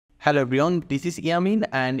Hello everyone, this is Yamin,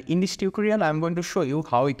 and in this tutorial I'm going to show you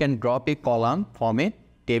how you can drop a column from a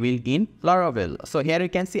table in Laravel. So here you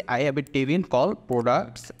can see I have a table called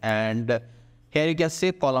products, and here you can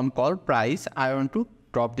see column called price. I want to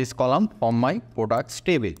drop this column from my products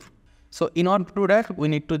table. So in order to do that, we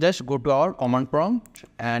need to just go to our command prompt,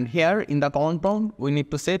 and here in the command prompt we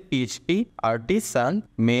need to say php artisan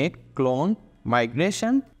make clone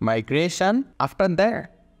migration. After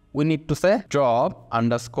that we need to say drop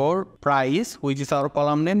underscore price, which is our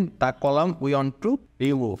column name. That column we want to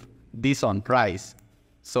remove, this on price.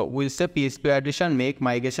 So we'll say php addition make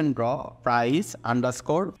migration drop price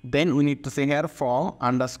underscore. Then we need to say here from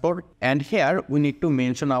underscore, and here we need to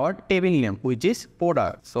mention our table name, which is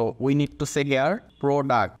product. So we need to say here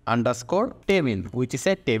product underscore table, which is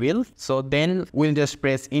a table. So then we'll just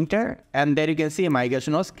press enter, and there you can see a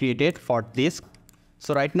migration was created for this.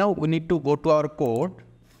 So right now we need to go to our code,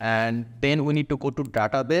 and then we need to go to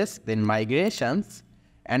database, then migrations,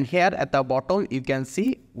 and here at the bottom you can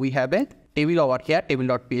see we have a table over here,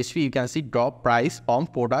 table.php. You can see drop price from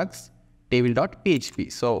products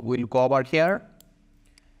table.php. So we'll go over here,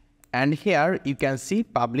 and here you can see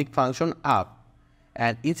public function up,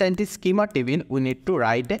 and inside this schema table we need to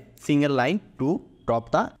write a single line to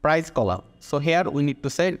drop the price column. So here we need to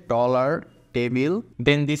say $table,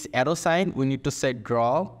 then this arrow sign we need to say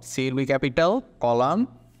drop CLB capital column,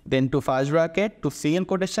 then to first bracket to single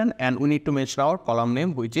quotation, and we need to mention our column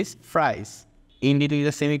name, which is price. End it with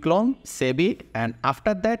a semicolon, save it, and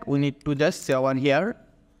after that we need to just say over here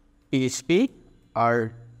php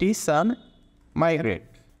artisan migrate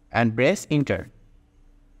and press enter.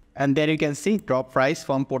 And there you can see drop price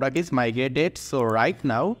from product is migrated. So right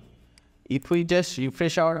now if we just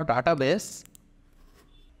refresh our database,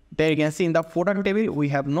 there you can see in the product table we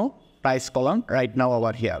have no price column right now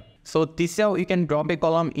over here. So this is how you can drop a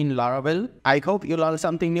column in Laravel. I hope you learned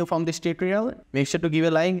something new from this tutorial. Make sure to give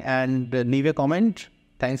a like and leave a comment.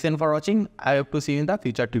 Thanks again for watching. I hope to see you in the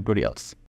future tutorials.